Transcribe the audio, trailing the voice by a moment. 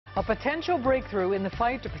A potential breakthrough in the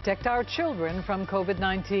fight to protect our children from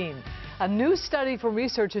COVID-19. A new study from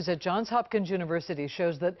researchers at Johns Hopkins University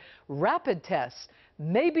shows that rapid tests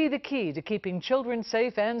may be the key to keeping children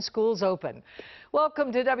safe and schools open.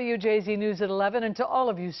 Welcome to WJZ News at 11, and to all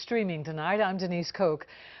of you streaming tonight, I'm Denise Koch.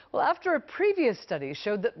 Well, after a previous study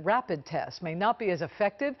showed that rapid tests may not be as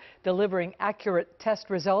effective delivering accurate test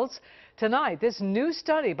results, tonight this new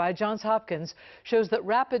study by Johns Hopkins shows that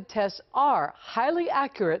rapid tests are highly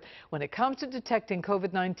accurate when it comes to detecting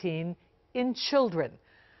COVID-19 in children.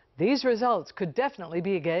 These results could definitely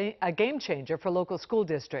be a game changer for local school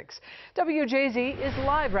districts. WJZ is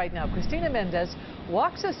live right now. Christina Mendez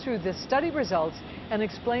walks us through the study results and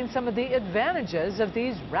explains some of the advantages of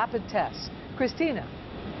these rapid tests. Christina.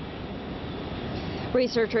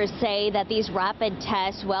 Researchers say that these rapid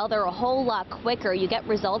tests, well, they're a whole lot quicker. You get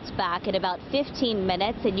results back in about 15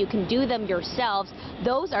 minutes and you can do them yourselves.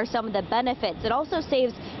 Those are some of the benefits. It also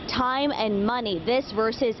saves time and money. This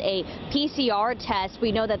versus a PCR test.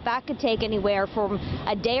 We know that that could take anywhere from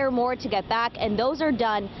a day or more to get back, and those are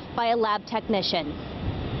done by a lab technician.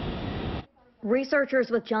 Researchers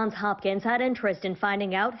with Johns Hopkins had interest in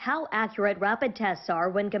finding out how accurate rapid tests are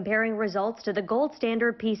when comparing results to the gold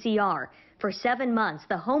standard PCR. For 7 months,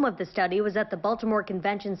 the home of the study was at the Baltimore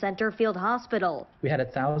Convention Center Field Hospital. We had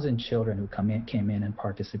 1,000 children who came in and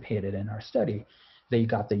participated in our study. They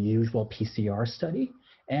got the usual PCR study,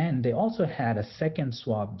 and they also had a second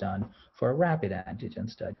swab done for a rapid antigen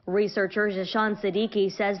study. Researcher Jashan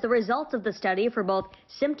Siddiqui says the results of the study for both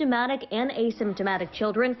symptomatic and asymptomatic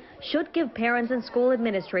children should give parents and school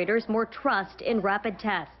administrators more trust in rapid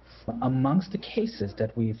tests. Amongst the cases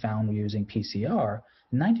that we found using PCR,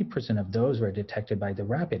 90% of those were detected by the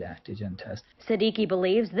rapid antigen test. Siddiqui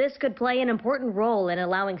believes this could play an important role in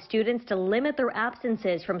allowing students to limit their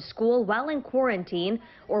absences from school while in quarantine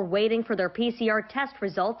or waiting for their PCR test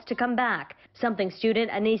results to come back, something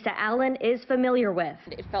student Anissa Allen is familiar with.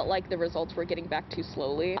 It felt like the results were getting back too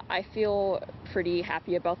slowly. I feel pretty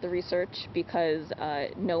happy about the research because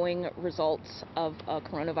knowing results of a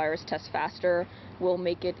coronavirus test faster will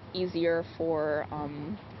make it easier for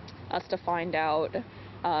us to find out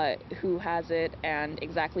who has it and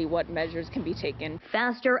exactly what measures can be taken.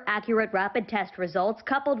 Faster, accurate rapid test results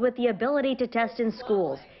coupled with the ability to test in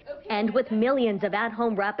schools. And with millions of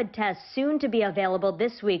at-home rapid tests soon to be available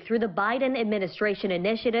this week through the Biden administration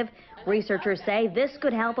initiative, researchers say this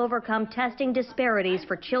could help overcome testing disparities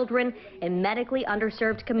for children in medically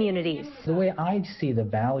underserved communities. The way I see the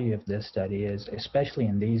value of this study is, especially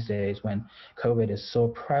in these days when COVID is so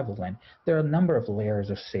prevalent, there are a number of layers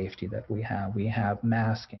of safety that we have. We have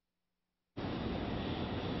masking.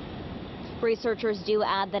 Researchers do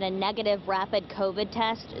add that a negative rapid COVID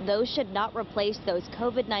test, those should not replace those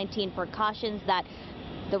COVID-19 precautions that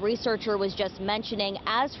the researcher was just mentioning.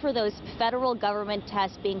 As for those federal government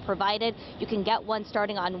tests being provided, you can get one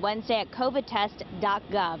starting on Wednesday at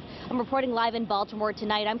covidtest.gov. I'm reporting live in Baltimore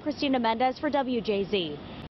tonight. I'm Christina Mendez for WJZ.